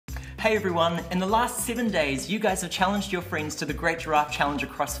Hey everyone, in the last 7 days, you guys have challenged your friends to the Great Giraffe Challenge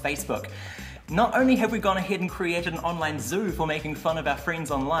across Facebook. Not only have we gone ahead and created an online zoo for making fun of our friends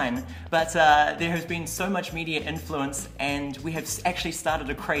online, but there has been so much media influence and we have actually started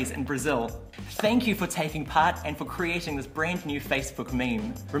a craze in Brazil. Thank you for taking part and for creating this brand new Facebook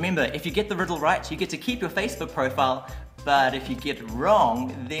meme. Remember, if you get the riddle right, you get to keep your Facebook profile, but if you get it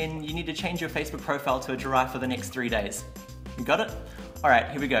wrong, then you need to change your Facebook profile to a giraffe for the next 3 days. You got it?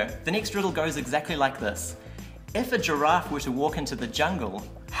 Alright, here we go. The next riddle goes exactly like this. If a giraffe were to walk into the jungle,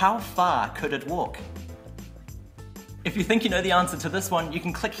 how far could it walk? If you think you know the answer to this one, you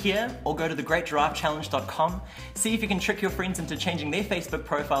can click here or go to thegreatgiraffechallenge.com. See if you can trick your friends into changing their Facebook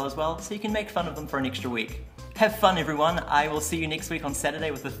profile as well, so you can make fun of them for an extra week. Have fun everyone, I will see you next week on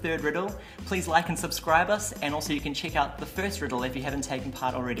Saturday with the third riddle. Please like and subscribe us, and also you can check out the first riddle if you haven't taken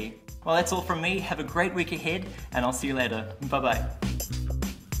part already. Well, that's all from me, have a great week ahead, and I'll see you later. Bye bye.